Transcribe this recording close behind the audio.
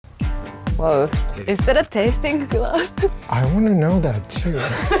Whoa, is that a tasting glass? I want to know that too.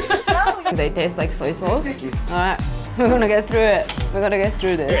 They taste like soy sauce. All right, we're gonna get through it. We're gonna get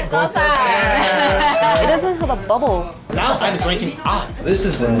through this. It doesn't have a bubble. Now I'm drinking out. This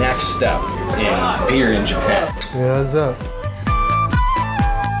is the next step in beer in Japan. Yeah, what's up?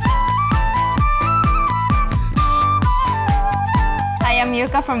 I am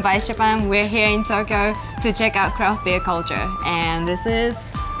Yuka from Vice Japan. We're here in Tokyo to check out craft beer culture. And this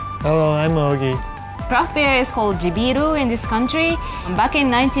is... Hello, I'm Ogi. Craft beer is called jibiru in this country. Back in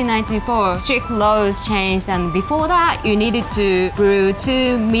 1994, strict laws changed, and before that, you needed to brew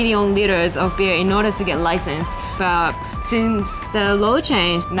 2 million liters of beer in order to get licensed. But since the law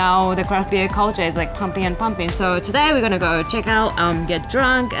changed, now the craft beer culture is like pumping and pumping. So today we're gonna go check out, get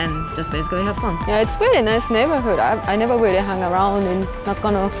drunk, and just basically have fun. Yeah, it's really nice neighborhood. I never really hung around in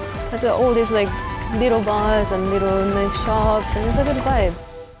Nakano. There's all these like little bars and little nice shops, and it's a good vibe.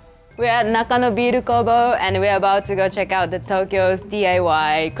 We're at Nakano Biru Kobo, and we're about to go check out the Tokyo's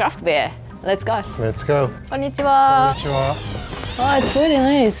DIY craft beer. Let's go. Let's go. Konnichiwa. Konnichiwa. Oh, it's really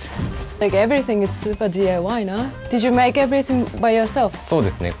nice. Like everything is super DIY, no? Did you make everything by yourself? そう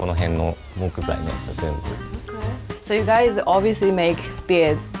ですね。この辺の木材のやつは全部。 So you guys obviously make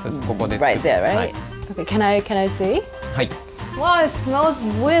beer ここで right there, right? はい。 Okay, can I see? はい。 Wow, it smells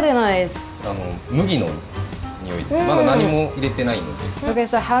really nice. 麦の匂いです。まだ何も入れてないので。Okay,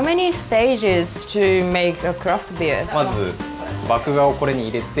 so how many stages to make a craft beer? まず麦芽をこれに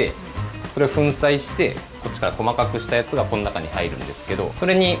入れて、それを粉砕してこっちから細かくしたやつがこの中に入るんですけど、そ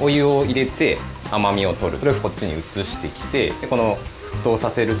れにお湯を入れて甘みを取る。それをこっちに移してきて、でこの沸騰さ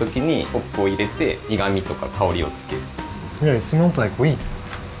せるときにホップを入れて苦味とか香りをつける。Yeah, it smells like weed.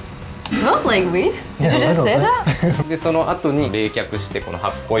 Smells like weed? Did you just say that? でその後に冷却してこの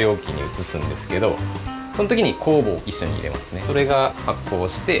発酵容器に移すんですけど、その時に酵母を一緒に入れますね。それが発酵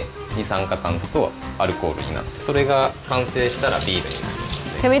して二酸化炭素とアルコールになって、それが完成したらビールになりま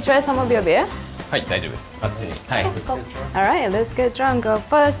す。Can we try some of your beer? はい、大丈夫です。あっちに。はい。Alright, let's get drunk. Our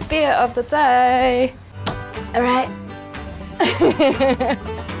first beer of the day. Alright. I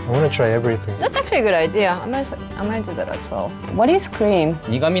want to try everything. That's actually a good idea. I might do that as well. What is cream?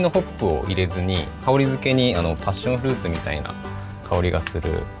 苦味のホップを入れずに、香り付けにパッションフルーツみたいな香りがす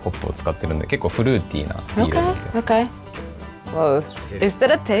るホップを使ってるんで、結構フルーティーなビールになってます。Okay. Whoa. Is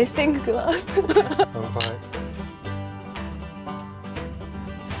that a tasting glass?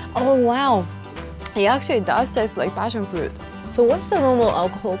 Oh wow. It actually does taste like passion fruit. So what's the normal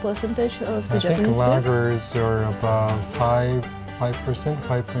alcohol percentage of the Japanese beer? I think lagers are about 5%,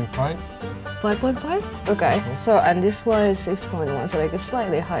 5.5. 5.5? Okay. So, and this one is 6.1, so like it's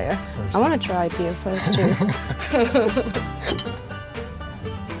slightly higher. I want to try beer first too.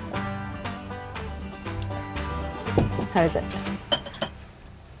 How is it?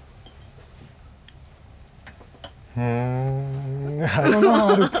 I don't know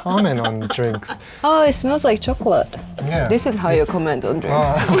how to comment on drinks. Oh, it smells like chocolate. Yeah. This is how you comment on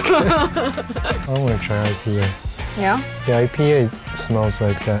drinks. Okay. I want to try IPA. Yeah? Yeah, IPA smells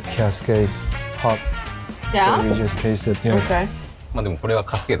like that Cascade hop that we Yeah? just tasted. Yeah. Okay. まあでもこれは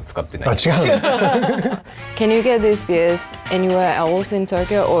カスケード使ってない。あ、違うの。 Can you get these beers anywhere else in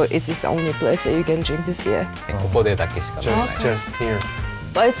Tokyo, or is this the only place that you can drink this beer? ここでだけしかない。 just here.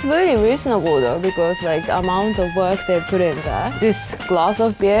 But it's really reasonable though, because like the amount of work they put in there. This glass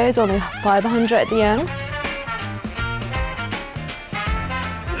of beer is only 500 yen.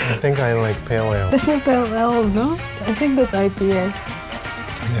 I think I like pale ale. That's not pale ale, no? I think that's IPA.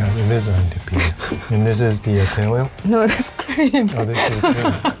 Yeah, it is IPA. And this is the pale ale? No, that's cream. Oh, this is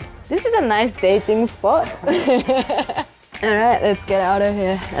cream. This is a nice dating spot. Alright, let's get out of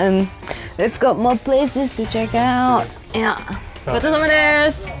here. And we've got more places to check out. Yeah. That was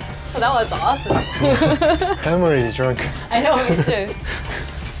awesome. I'm already drunk. I know, me too.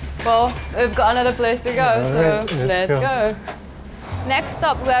 Well, we've got another place to go, so right, let's go. Next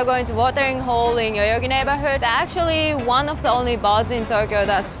stop, we are going to Watering Hole in Yoyogi neighborhood. Actually, one of the only bars in Tokyo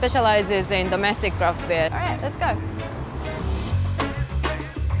that specializes in domestic craft beer. All right, let's go.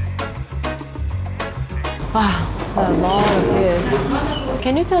 Wow, a lot of beers.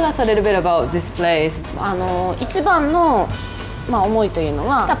 Can you tell us a little bit about this place? 一番の思いというの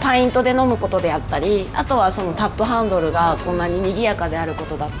はパイントで飲むことであったり、あとはそのタップハンドルがこんなに賑やかであるこ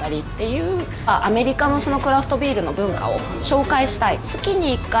とだったりっていうアメリカのそのクラフトビールの文化を紹介したい。月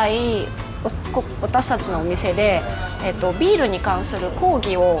に1回私たちのお店で、ビールに関する講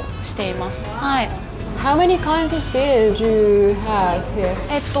義をしています。はい。How many kinds of beer do you have here?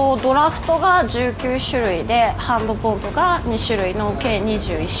 ドラフトが19種類でハンドポンプが2種類の計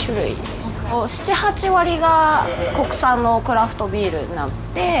21種類。7、8割が国産のクラフトビールになっ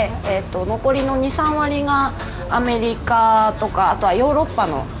て、残りの2、3割がアメリカとかあとはヨーロッパ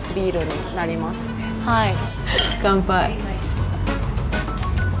のビールになります。はい。乾杯。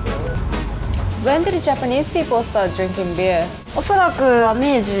When did Japanese people start drinking beer? おそらくは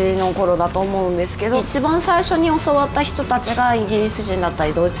明治の頃だと思うんですけど、一番最初に教わった人たちがイギリス人だった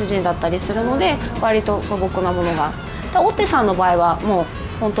りドイツ人だったりするので、割と素朴なものが。大手さんの場合はもう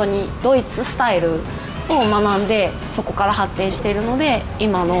本当にドイツスタイルを学んでそこから発展しているので、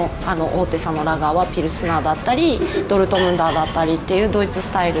今の大手さんのラガーはピルスナーだったりドルトムンダーだったりっていうドイツ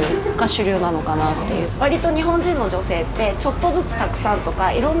スタイルが主流なのかなっていう。割と日本人の女性ってちょっとずつたくさんと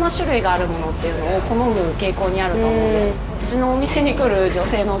かいろんな種類があるものっていうのを好む傾向にあると思うんです。うちのお店に来る女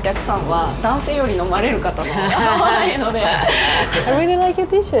性のお客さんは男性より飲まれる方の方が多いのでI really like your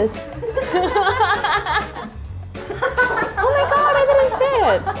dishes.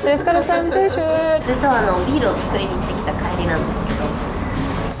 She's got some t-shirt. 実はビールを作りに行ってきた帰りなんですけ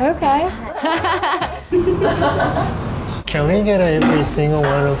ど。Okay. Can we get every single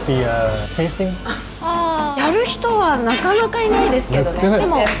one of the tastings? やる人はなかなかいないですけど Let's do ね。 it. で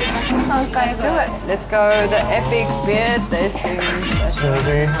も3回ぐ Do らい。 it. Let's go the epic beer tasting session. So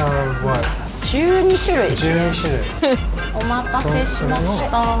they have what? 12種類。 12種類。お待たせしま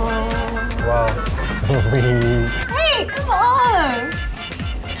した。 Wow, sweet. Hey, come on!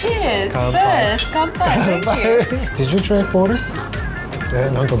 Cheers! 乾杯。 First, 乾杯. Thank you. Did you try porter?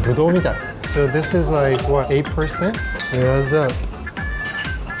 なんかブドウみたい。So this is like what, 8%? Yeah, that's it.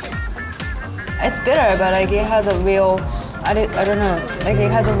 It's bitter, but like it has a real, I don't know, like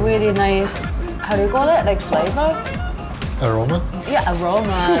it has a really nice, how do you call it? Like flavor? Aroma? Yeah,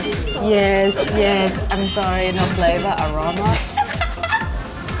 aroma. Yes, yes. I'm sorry, no flavor, aroma.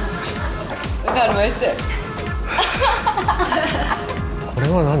 We got my sip. これ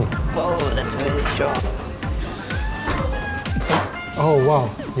は何? Whoa, that's really strong. Oh wow,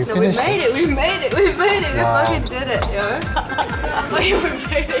 you So we finished made it. it, we made it, we made it, we Wow. fucking did it, yo. We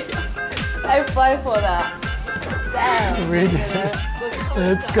made it. I fight for that. Damn. We did it.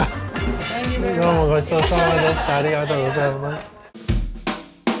 Let's go. Thank you very どう much. もごちそうさまでした。ありがとうございます。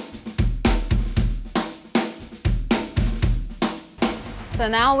So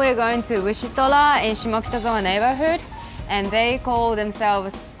now we're going to Wishitora in Shimokitazawa neighborhood, and they call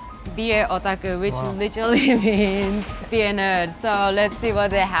themselves beer otaku, which literally means beer nerd. So let's see what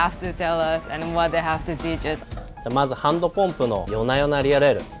they have to tell us and what they have to teach us. まずハンドポンプの夜な夜なリアル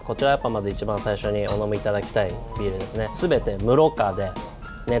エール、こちらやっぱまず一番最初にお飲みいただきたいビールですね。全て無ろ過で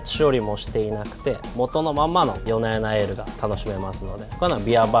熱処理もしていなくて元のまんまの夜な夜なエールが楽しめますので、これは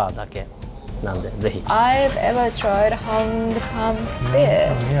ビアバーだけなんでぜひ。 I've ever tried hand pump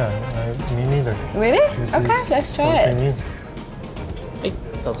beer. Yeah, me neither. Really? This Okay, is let's try something it. new. はい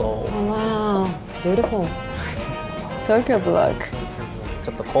どうぞ。 Oh, wow, beautiful. Tokyo Black. ち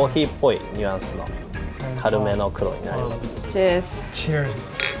ょっとコーヒーっぽいニュアンスの軽めの黒になります。 Cheers.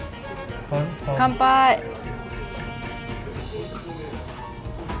 Cheers. 乾杯.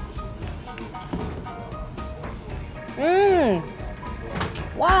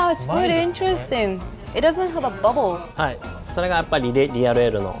 Wow, it's really interesting. It doesn't have a bubble. はい、それがやっぱりリアルエ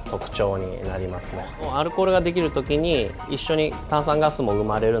ールの特徴になりますね。アルコールができる時に一緒に炭酸ガスも生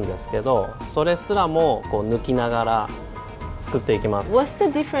まれるんですけど、それすらもこう抜きながら作っていきます。 What's the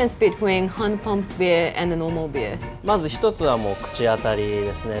difference between hand-pumped beer and the normal beer? まず一つはもう口当たり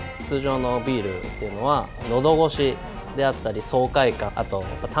ですね。通常のビールっていうのは喉越しであったり爽快感、あとやっ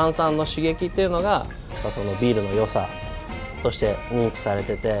ぱ炭酸の刺激っていうのがそのビールの良さとして認知され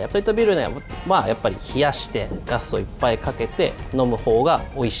てて、そういったビールねはやっぱり冷やしてガスをいっぱいかけて飲む方が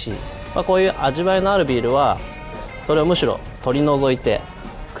美味しい、こういう味わいのあるビールはそれをむしろ取り除いて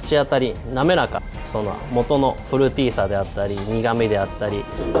口当たり滑らか、その元のフルーティーさであったり苦みであったり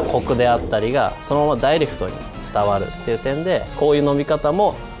コクであったりがそのままダイレクトに伝わるっていう点で、こういう飲み方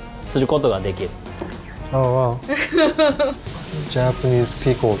もすることができる。 Oh wow. It's Japanese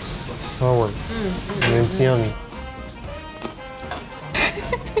pickles. Sour. And it's yummy.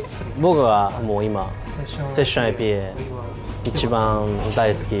 僕はもう今セッション IPA 一番大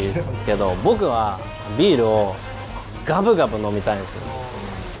好きですけど、僕はビールをガブガブ飲みたいんですよ。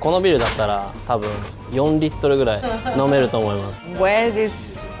このビールだったら多分4リットルぐらい飲めると思います。 Where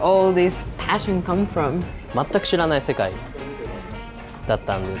does all this passion come from? 全く知らない世界だっ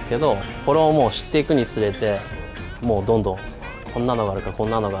たんですけど、これをもう知っていくにつれてもうどんどんこんなのがあるかこ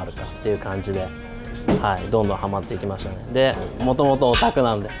んなのがあるかっていう感じで、はい、どんどんハマっていきましたね。でもともとオタク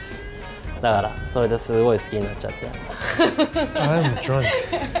なんで、だからそれですごい好きになっちゃって。 I'm drunk.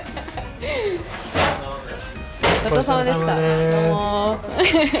 ごちそうさまでした。ごちそうさまです。どう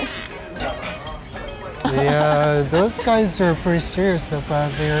も Yeah, those guys are pretty serious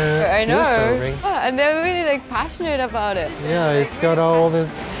about their I know. beer serving. And they're really like passionate about it. Yeah, it's got all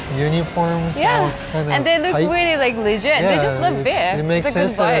this uniforms. Yeah, All it's kind of and they look really like legit. They just love beer. It makes It's a good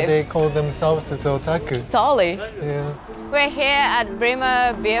sense that vibe. they call themselves as otaku. Totally. Yeah. We're here at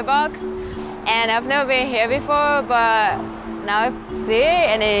Bremer Beer Box, and I've never been here before, but now I see it,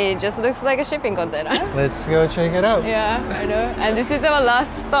 and it just looks like a shipping container. Let's go check it out. Yeah, I know. And this is our last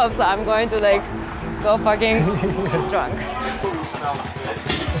stop, so I'm going to like go fucking drunk.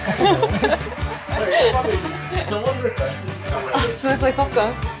 It smells like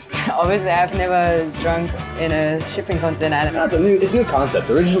popcorn. Obviously, I've never drunk in a shipping container. No, it's a new concept.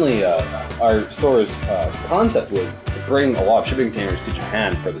 Originally, our store's concept was to bring a lot of shipping containers to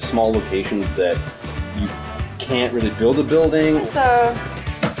Japan for the small locations that you can't really build a building. So,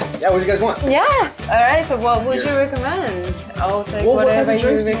 Yeah, what do you guys want? yeah. All right, so what would you Cheers. recommend? I'll take What type whatever of you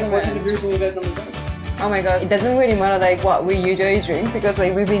drinks recommend. what type of beers do you guys normally drink? Oh my god, it doesn't really matter like what we usually drink because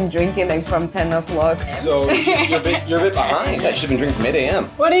like we've been drinking like from 10 o'clock. So you're a bit behind. You should have been drinking from 8 a.m.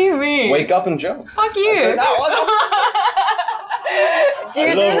 What do you mean? Wake up and joke. Fuck you. Okay, no, Do you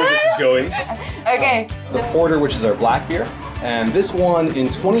I do love where that? this is going. Okay. The Porter, which is our black beer, and this one in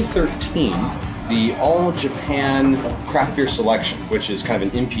 2013, the All Japan Craft Beer Selection, which is kind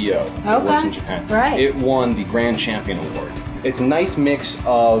of an MPO that works in Japan. Right. It won the Grand Champion Award. It's a nice mix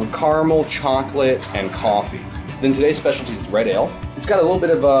of caramel, chocolate, and coffee. Then today's specialty is red ale. It's got a little bit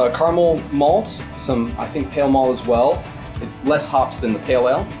of caramel malt, some I think pale malt as well. It's less hops than the pale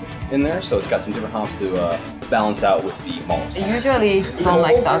ale in there, so it's got some different hops to balance out with the malt. I usually don't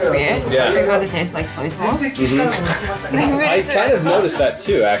like dark beer Yeah. because it tastes like soy sauce. I kind of noticed that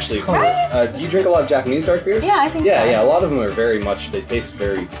too, actually. Do you drink a lot of Japanese dark beers? Yeah, I think Yeah, so. yeah. A lot of them are very much. They taste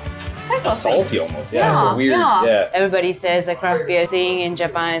very salty almost. Yeah, it's a weird. Yeah. Everybody says the craft beer thing in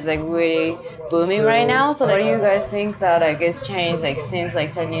Japan is like really booming right now. So what do you guys think that like it's changed like since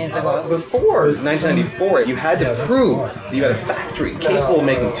like 10 years ago? Before 1994, you had to prove that you had a factory capable of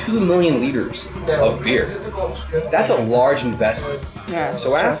making 2 million liters of beer. That's a large investment. Yeah.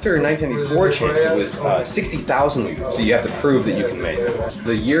 So after 1994 changed, it was 60,000 liters. So you have to prove that you can make it.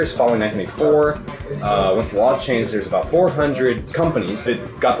 The years following 1994, once the law changed, there's about 400 companies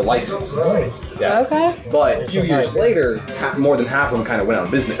that got the license. Yeah. Okay. But a few years later, more than half of them kind of went out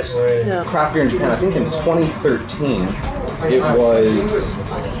of business. Yeah. Craft beer in Japan, I think in 2013, it was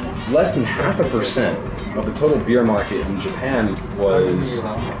less than 0.5% of the total beer market in Japan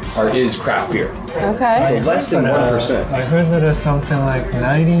is craft beer. Okay. So less than 1%. I heard that it's something like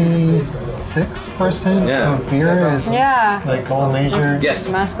 96% Yeah. of beer is Yeah. like all major. Yes,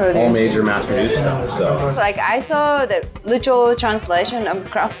 Mass produced. all major mass-produced stuff. So Like I thought the literal translation of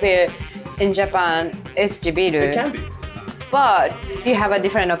craft beer in Japan is jibiru. it can be. But you have a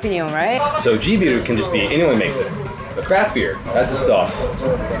different opinion, right? So G-beer can just be anyone makes it. But craft beer, that's the stuff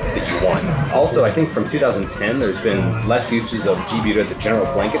that you want. Also, I think from 2010, there's been less uses of G-beer as a general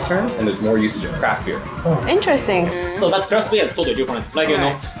blanket term, and there's more usage of craft beer. Interesting. So that craft beer is totally different. Like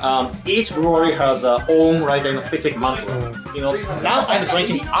each brewery has their own specific mantra. Now I'm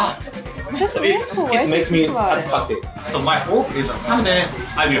drinking art. So it makes me satisfied. So my hope is that someday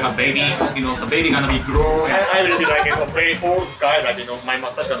I will have baby. So baby gonna be grown, and I will be like a very old guy. Like my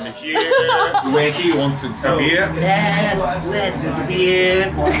mustache gonna be here. When he wants a beer, let's do the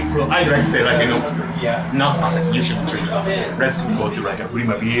beer. So I'd like to say not as you should drink us. Let's go to like a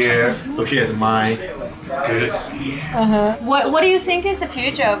Bremer beer. So here's my good. What do you think is the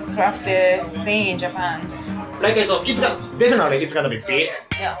future of craft beer scene in Japan? So definitely it's gonna be big.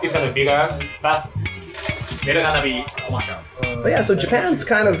 Yeah. It's gonna be bigger, but they're gonna be commercial. But yeah, so Japan's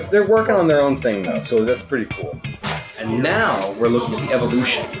they're working on their own thing though, so that's pretty cool. And now we're looking at the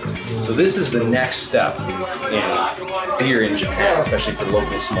evolution. So this is the next step in beer in Japan, especially for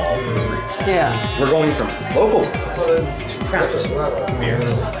local small breweries. Yeah. We're going from local to craft beer.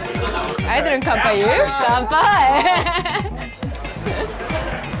 I didn't come by you. Kanpai.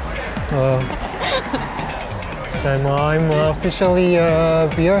 So I'm officially a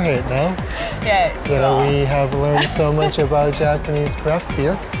beerhead now. Yeah. We have learned so much about Japanese craft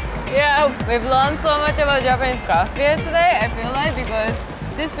beer. Yeah, we've learned so much about Japanese craft beer today, I feel like, because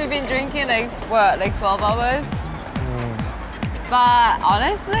since we've been drinking like 12 hours. But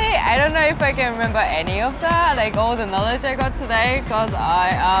honestly, I don't know if I can remember any of that, like all the knowledge I got today, because I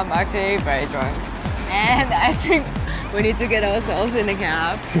am actually very drunk. And I think we need to get ourselves in the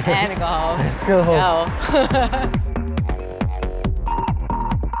cab and go home. Let's go home. Go.